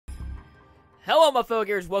Hello, my fellow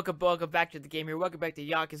gamers. Welcome back to the game here. Welcome back to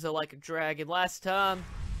Yakuza Like a Dragon. Last time,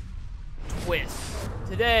 twist.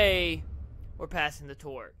 Today, we're passing the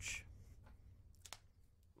torch.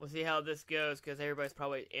 We'll see how this goes, because everybody's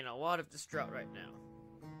probably in a lot of distraught right now.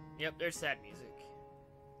 Yep, there's sad music.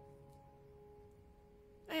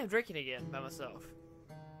 I am drinking again by myself.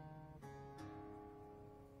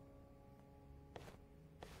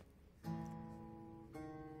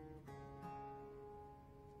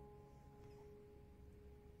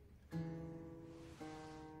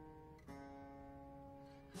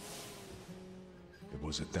 It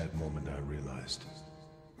was at that moment I realized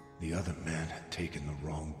the other man had taken the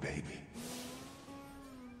wrong baby.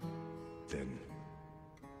 Then,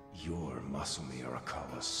 you're Masumi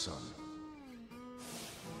Arakawa's son.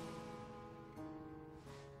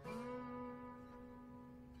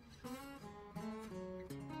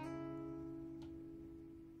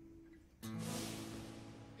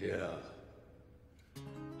 Yeah.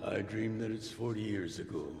 I dreamed that it's 40 years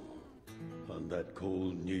ago. On that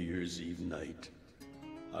cold New Year's Eve night,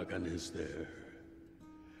 Akane is there.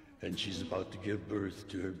 And she's about to give birth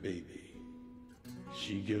to her baby.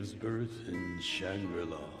 She gives birth in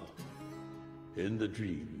Shangri-La. In the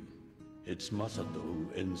dream, it's Masato who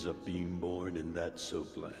ends up being born in that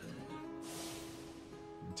soapland.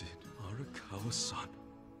 Did Arakawa-san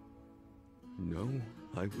know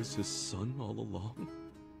I was his son all along?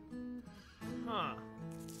 Huh. I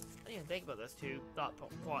didn't even think about those two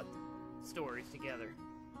plot stories together.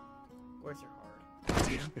 Where's her heart?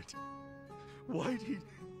 Damn it! Why'd he...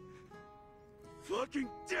 Fucking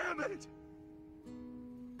damn it!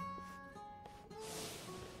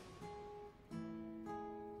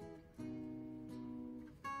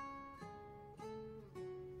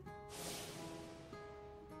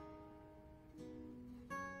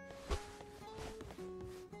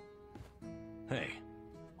 Hey,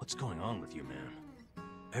 what's going on with you, man?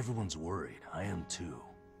 Everyone's worried. I am too.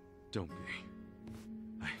 Don't be.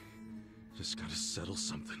 I just gotta settle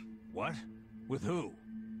something. What? With who?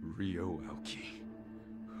 Ryo Aoki.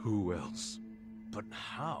 Who else? But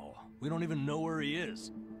how? We don't even know where he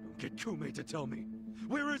is. Get Kume to tell me.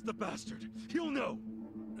 Where is the bastard? He'll know!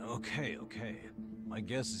 Okay. My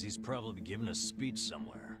guess is he's probably giving a speech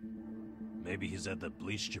somewhere. Maybe he's at the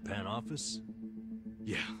Bleach Japan office?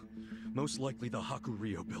 Yeah. Most likely the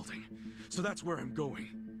Haku-Ryo building. So that's where I'm going.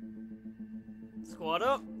 Squad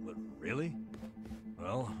up. But really?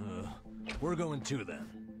 Well, we're going too then.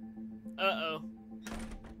 Uh-oh.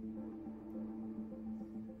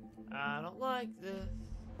 I don't like this.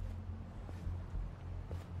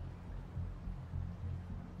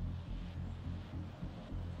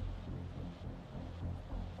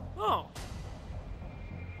 Oh.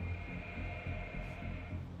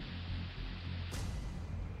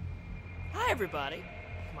 Hi, everybody.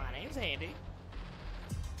 My name's Andy.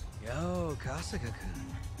 Yo, Kasuga-kun.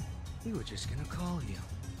 We were just gonna call you.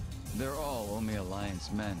 They're all Omi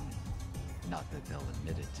Alliance men. Not that they'll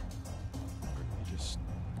admit it. Are they just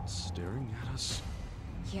staring at us?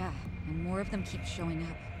 Yeah, and more of them keep showing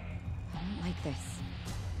up. I don't like this.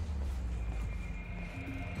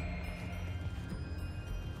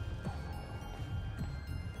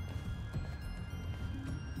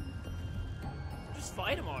 Just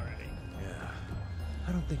fight him already. Yeah,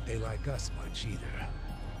 I don't think they like us much either.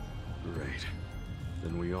 Great.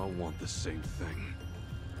 Then we all want the same thing.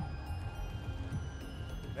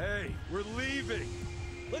 Hey, we're leaving!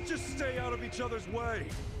 Let's just stay out of each other's way!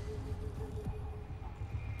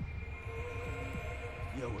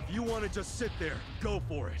 Yo, if you want to just sit there, go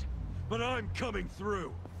for it. But I'm coming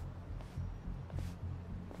through!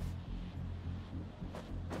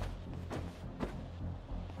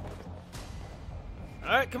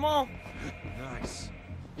 Alright, come on. Nice.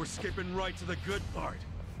 We're skipping right to the good part.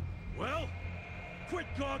 Well, quit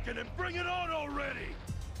gawking and bring it on already!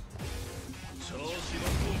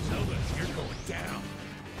 You're going down.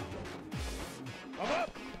 I'm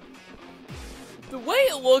up! The way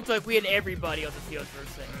it looked like we had everybody on the field for a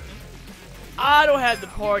second. I don't have the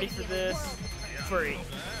party for this. Free.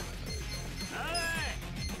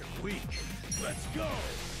 You're weak. Let's go!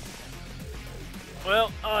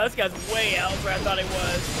 Well, this guy's way out where I thought he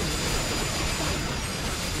was.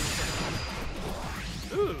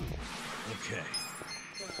 Ooh. Okay.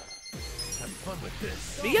 Have fun with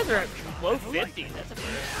this. You guys are at low 50s. That's a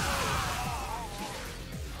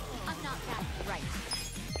I'm not that right.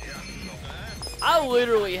 I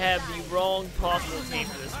literally have the wrong possible team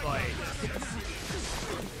for this fight.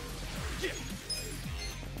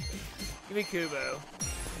 Give me Kubo.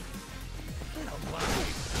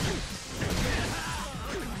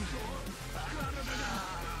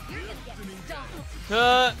 You're gonna get stumped.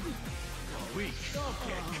 Cut. weak. Don't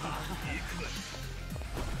get cocky.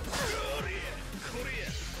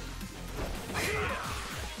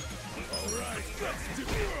 Alright, let's do it.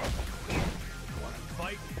 Wanna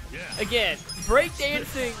fight? Yeah. Again,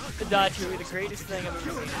 breakdancing the Dachi will be the greatest thing I've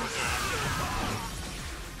ever seen.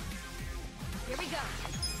 Here we go.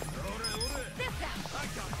 This out. I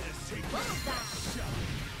got this. Take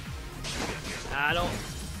I don't.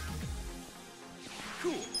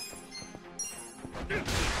 Cool.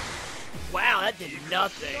 Wow, that did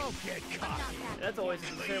nothing. Don't get cocky. That's always a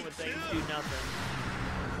concern when things do nothing.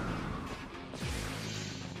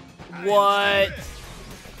 What?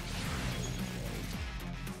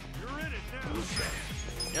 You're in it now.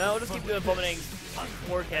 No, we'll just keep doing vomiting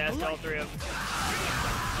forecast, all three of them.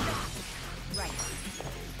 Right.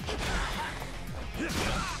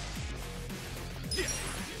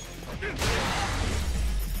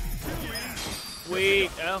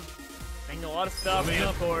 Weak. Oh, making a lot of stuff, and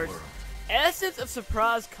of course. Essence of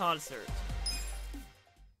Surprise Concert.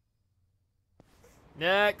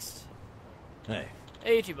 Next. Hey,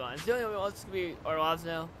 Hey, Ichiban. Is the only one who wants to be our lives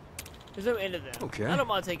now? There's no end to them. Okay. I don't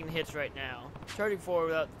mind taking hits right now. Charging forward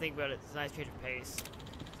without thinking about it is a nice change of pace.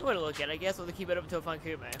 The way to look at it, I guess we'll keep it up until I find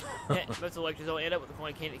Kume. Most of the lectures only end up with the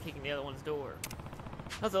one candidate kicking the other one's door.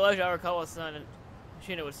 That's the lecture I recall his son and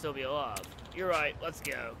Shina would still be alive. You're right, let's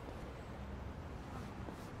go.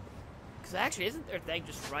 Because actually, isn't their thing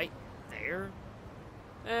just right there?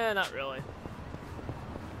 Eh, not really.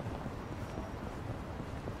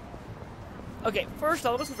 Okay, first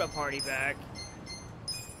off, let's put my party back.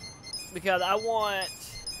 Because I want...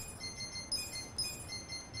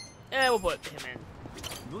 we'll put him in.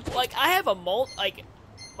 Like, I have a like,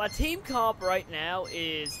 my team comp right now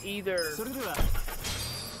is either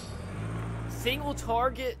single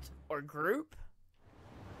target or group.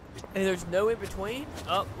 And there's no in between.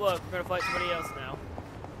 Oh, look, we're gonna fight somebody else now.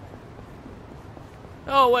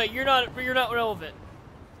 Oh wait, you're not relevant.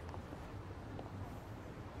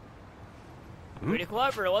 Ready to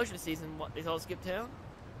collide for election season? What, they all skip town?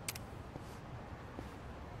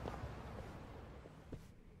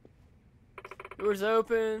 Doors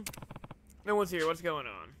open. No one's here. What's going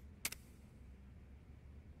on?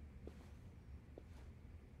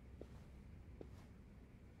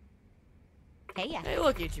 Hey, yeah. Hey,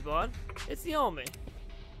 look, Ichiban. It's the Omi.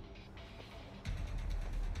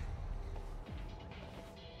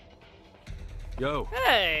 Yo.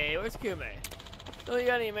 Hey, where's Kume? Don't you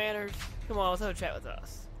got any manners? Come on, let's have a chat with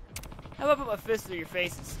us. How about I put my fist through your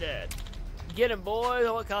face instead? Get him, boys.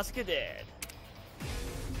 I want Kasuga dead.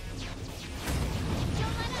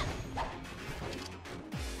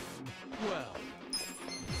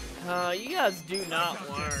 Well, You guys do not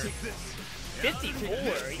learn. take this.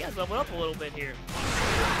 54. You guys leveled up a little bit here.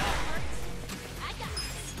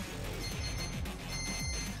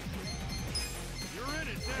 You're in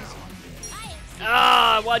it now.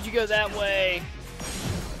 Ah, why'd you go that way?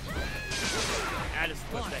 I just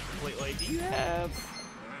flipped that completely. Do you have...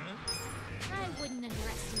 I wouldn't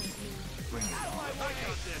underestimate you. I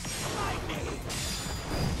got this.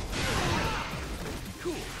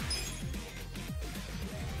 Cool.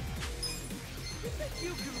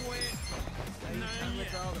 You can win. Done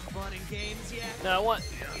with all the fun and games yet? No, I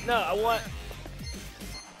want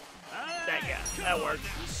that guy. That works.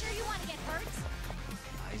 You sure you want to get hurt?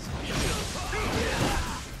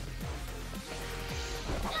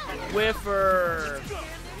 Whiffer.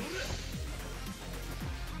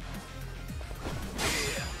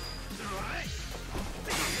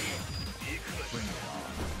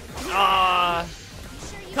 Ah,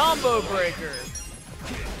 combo breaker.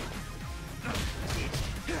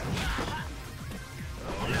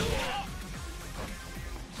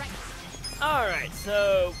 Alright,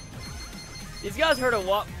 so these guys hurt a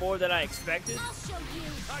lot more than I expected. I'll show you.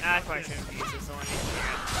 I probably shouldn't have used this on you.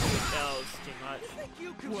 That was too much.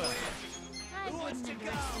 You can win. I wouldn't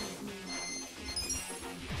underestimate you.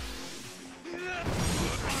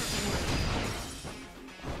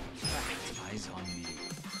 Eyes on me.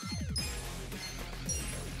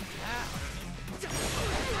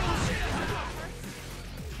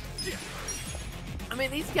 I mean,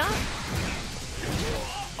 these guys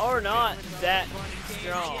are not that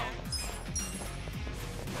strong.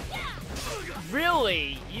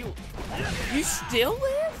 Really? You still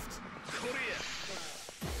lift?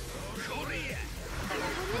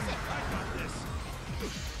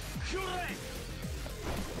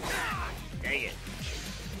 Dang it.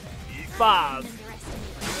 5.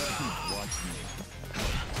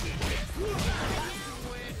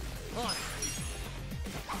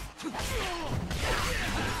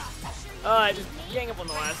 Alright, just gang up on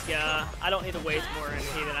the last guy. I don't need to waste more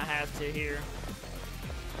MP than I have to here.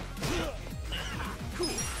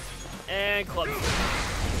 And club.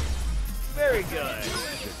 Very good.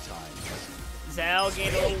 Good time. Zal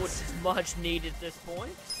gained a little, which is much needed at this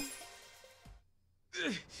point.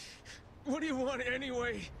 What do you want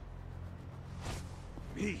anyway?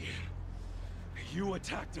 Me? You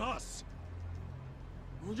attacked us?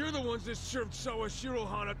 Well, you're the ones that served Sawashiro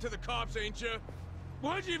Han up to the cops, ain't you?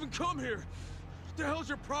 Why'd you even come here? What the hell's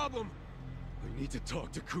your problem? I need to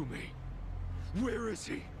talk to Kume. Where is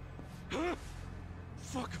he? Huh?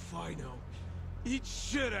 Fuck if I know. Eat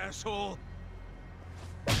shit, asshole!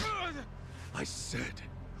 I said,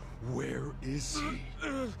 where is he?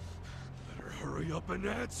 Better hurry up and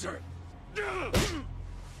answer!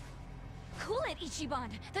 Cool it, Ichiban.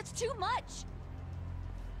 That's too much.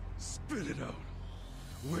 Spit it out.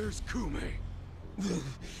 Where's Kume?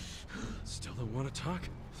 Still don't want to talk?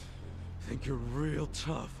 Think you're real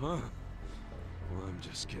tough, huh? Well, I'm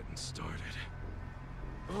just getting started.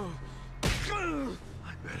 Oh.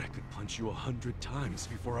 I bet I could punch you 100 times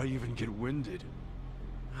before I even get winded.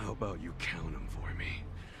 How about you count them for me?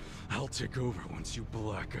 I'll take over once you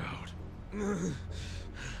black out.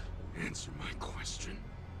 Answer my question.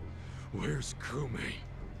 Where's Kume?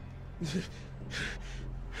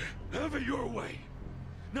 Have it your way!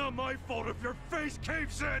 Not my fault if your face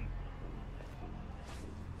caves in!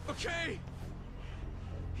 Okay!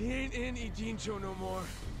 He ain't in Ijincho no more.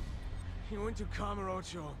 He went to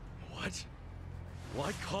Kamurocho. What?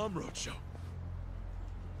 Why Kamurocho?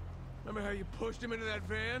 Remember how you pushed him into that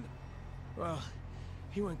van? Well,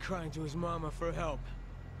 he went crying to his mama for help.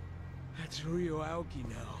 That's Ryo Aoki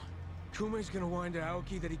now. Kume's gonna whine to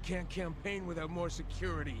Aoki that he can't campaign without more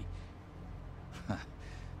security.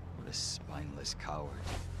 What a spineless coward.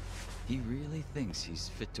 He really thinks he's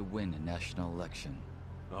fit to win a national election.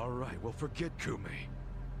 All right, well forget Kume.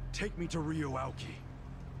 Take me to Ryo Aoki.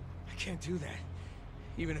 I can't do that.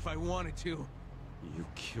 Even if I wanted to. You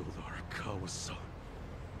killed Arakawa-san.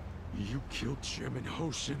 You killed Chairman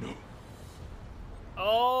Hoshino.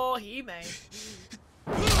 Oh, he may.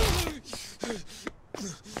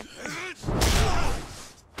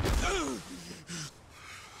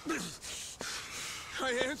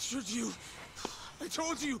 I answered you. I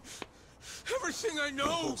told you everything I know.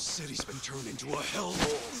 The whole city's been turned into a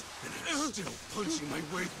hellhole, and I'm still punching my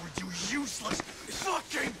way through you useless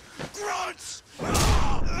fucking grunts!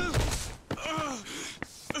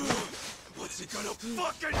 What's it gonna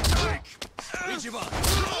fucking take? Ichiban!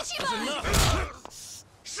 Ichiban! Enough!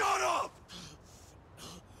 Shut up!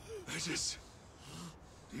 I just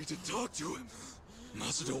need to talk to him.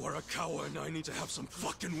 Masudo Arakawa and I need to have some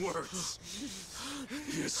fucking words.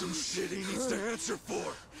 He has some shit he needs to answer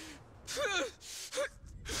for.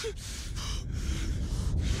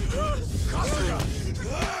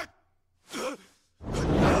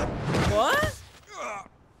 What?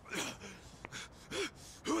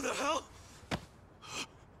 Who the hell?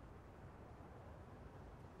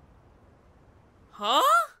 Huh?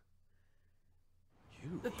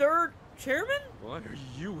 You? The third chairman? Why are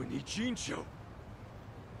you in Ijincho?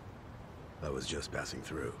 I was just passing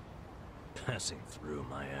through. Passing through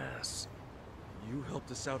my ass. You helped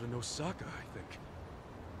us out in Osaka, I think.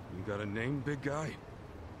 You got a name, big guy?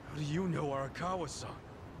 How do you know Arakawa-san?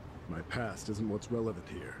 My past isn't what's relevant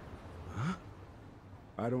here. Huh?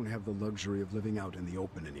 I don't have the luxury of living out in the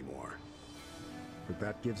open anymore. But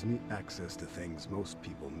that gives me access to things most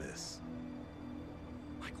people miss.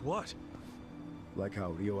 Like what? Like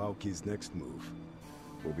how Ryo Aoki's next move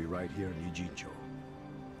will be right here in Ijincho.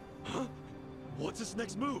 Huh? What's his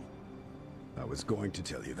next move? I was going to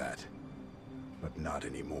tell you that, but not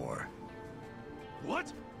anymore.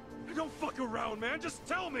 What? Don't fuck around, man. Just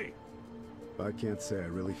tell me. I can't say I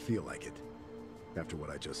really feel like it, after what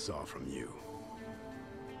I just saw from you.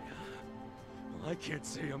 Well, I can't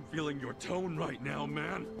say I'm feeling your tone right now,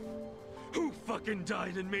 man. Who fucking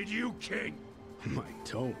died and made you king? My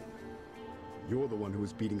tone? You're the one who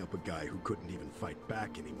was beating up a guy who couldn't even fight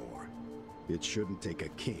back anymore. It shouldn't take a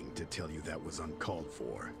king to tell you that was uncalled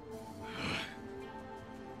for.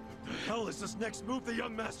 What the hell is this next move the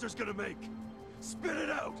young master's gonna make? Spit it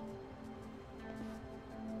out!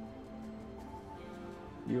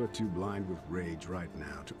 You're too blind with rage right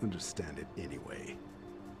now to understand it anyway.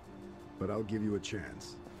 But I'll give you a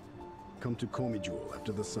chance. Come to Komi Jewel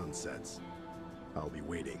after the sun sets. I'll be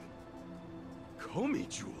waiting. Komi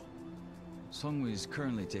Jewel? Songwoo is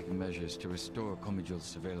currently taking measures to restore Komijul's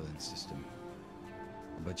surveillance system.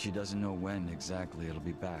 But she doesn't know when exactly it'll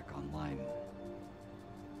be back online.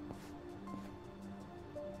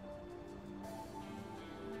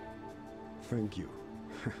 Thank you.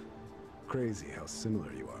 Crazy how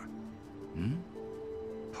similar you are. Hmm?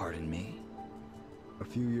 Pardon me? A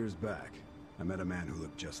few years back, I met a man who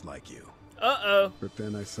looked just like you. Uh-oh. But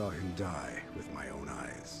then I saw him die with my own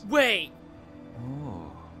eyes. Wait!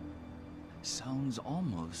 Oh, sounds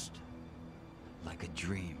almost like a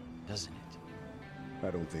dream, doesn't it?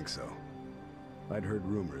 I don't think so. I'd heard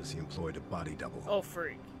rumors he employed a body double. Oh,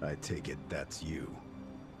 freak. I take it that's you.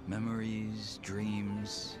 Memories,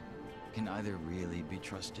 dreams, can either really be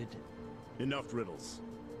trusted? Enough riddles.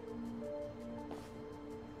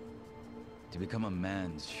 To become a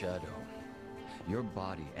man's shadow, your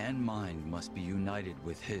body and mind must be united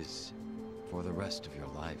with his for the rest of your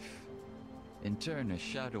life. In turn, a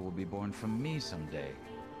shadow will be born from me someday.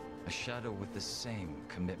 A shadow with the same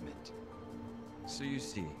commitment. So you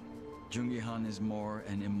see, Jungi-Han is more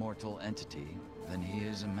an immortal entity than he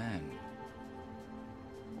is a man.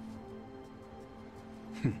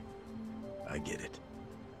 I get it.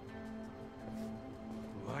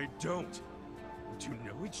 I don't. Do you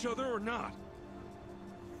know each other or not?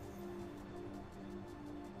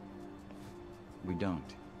 We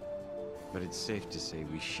don't. But it's safe to say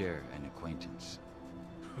we share an acquaintance.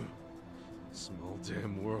 Small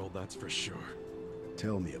damn world, that's for sure.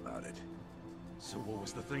 Tell me about it. So what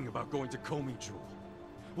was the thing about going to Komi Jewel?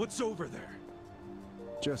 What's over there?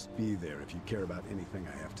 Just be there if you care about anything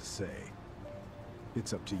I have to say.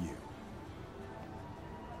 It's up to you.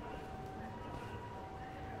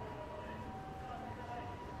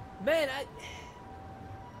 Man,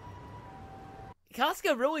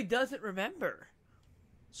 Casca really doesn't remember.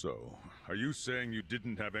 So, are you saying you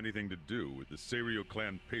didn't have anything to do with the Seiryu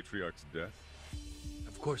clan patriarch's death?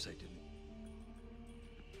 Of course I didn't.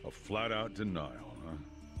 A flat-out denial, huh?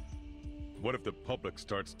 What if the public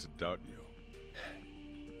starts to doubt you?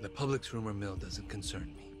 The public's rumor mill doesn't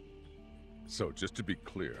concern me. So, just to be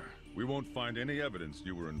clear, we won't find any evidence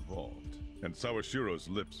you were involved, and Sawashiro's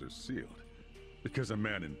lips are sealed, because a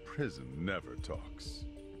man in prison never talks.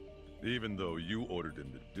 Even though you ordered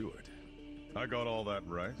him to do it. I got all that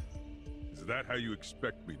right? Is that how you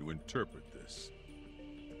expect me to interpret this?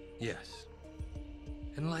 Yes.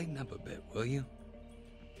 And lighten up a bit, will you?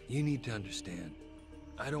 You need to understand,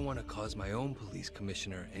 I don't want to cause my own police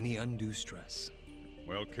commissioner any undue stress.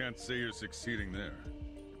 Well, can't say you're succeeding there.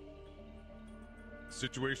 The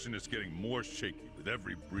situation is getting more shaky with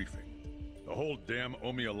every briefing. The whole damn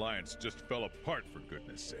Omi Alliance just fell apart, for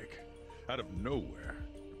goodness sake. Out of nowhere.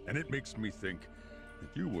 And it makes me think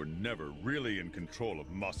that you were never really in control of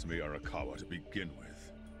Masumi Arakawa to begin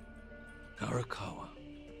with. Arakawa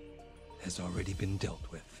has already been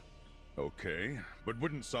dealt with. Okay, but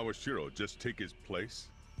wouldn't Sawashiro just take his place?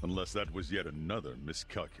 Unless that was yet another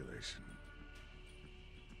miscalculation.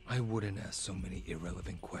 I wouldn't ask so many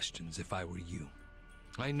irrelevant questions if I were you.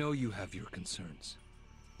 I know you have your concerns,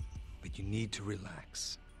 but you need to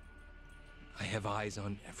relax. I have eyes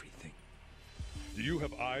on everything. Do you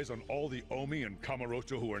have eyes on all the Omi and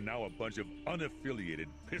Kamurocho who are now a bunch of unaffiliated,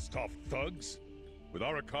 pissed-off thugs? With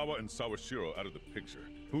Arakawa and Sawashiro out of the picture,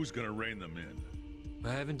 who's gonna rein them in?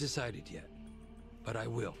 I haven't decided yet, but I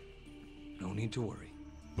will. No need to worry.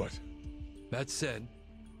 But... That said,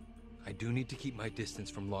 I do need to keep my distance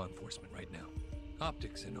from law enforcement right now.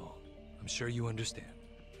 Optics and all. I'm sure you understand.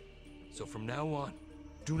 So from now on,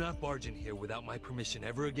 do not barge in here without my permission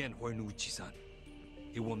ever again, Horinuchi-san.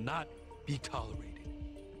 It will not be tolerated.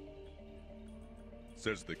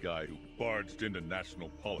 Says the guy who barged into national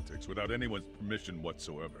politics without anyone's permission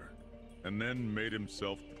whatsoever. And then made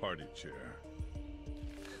himself party chair.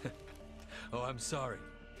 Oh, I'm sorry.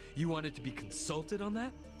 You wanted to be consulted on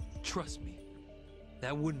that? Trust me,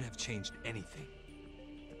 that wouldn't have changed anything.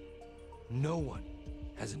 No one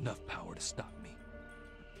has enough power to stop me.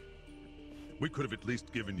 We could have at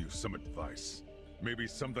least given you some advice. Maybe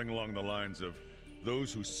something along the lines of,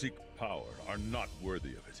 those who seek power are not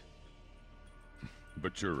worthy of it.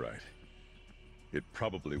 But you're right. It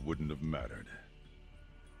probably wouldn't have mattered.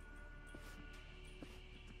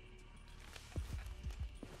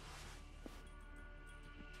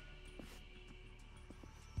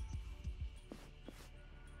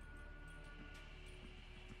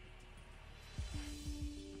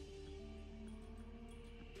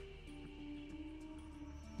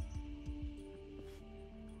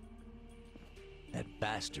 That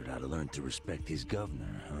bastard ought to learn to respect his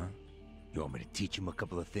governor, huh? You want me to teach him a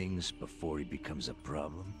couple of things before he becomes a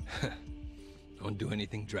problem? Don't do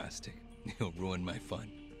anything drastic. He'll ruin my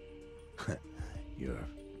fun. Your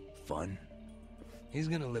fun? He's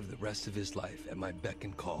gonna live the rest of his life at my beck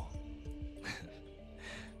and call.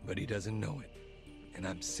 But he doesn't know it. And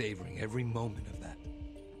I'm savoring every moment of that.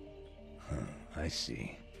 Huh, I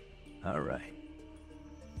see. All right.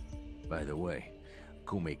 By the way,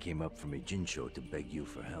 Kume came up from Ijincho to beg you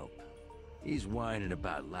for help. He's whining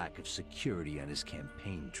about lack of security on his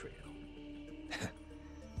campaign trail.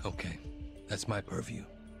 Okay, that's my purview.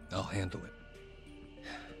 I'll handle it.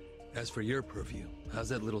 As for your purview, how's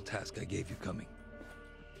that little task I gave you coming?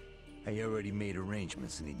 I already made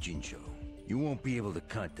arrangements in Ijincho. You won't be able to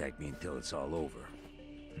contact me until it's all over.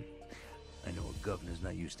 I know a governor's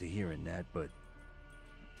not used to hearing that, but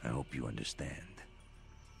I hope you understand.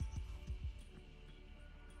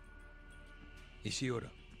 Ishiura.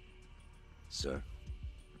 Sir?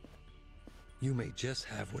 You may just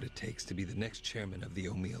have what it takes to be the next chairman of the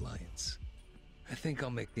Omi Alliance. I think I'll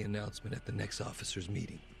make the announcement at the next officers'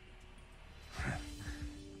 meeting.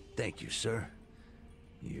 Thank you, sir.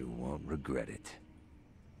 You won't regret it.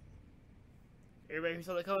 Everybody who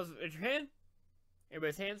saw the colors with your hand?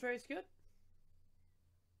 Everybody's hands raised? Good.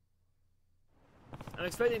 I'm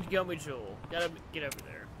expecting to go with Jewel. Gotta get over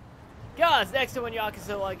there. Guys, next to when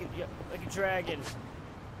Yakuza like a dragon.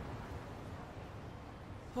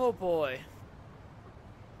 Oh boy.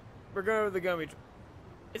 We're going over the Gummy.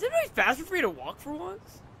 Is it really faster for me to walk for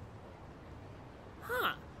once?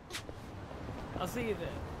 Huh. I'll see you then.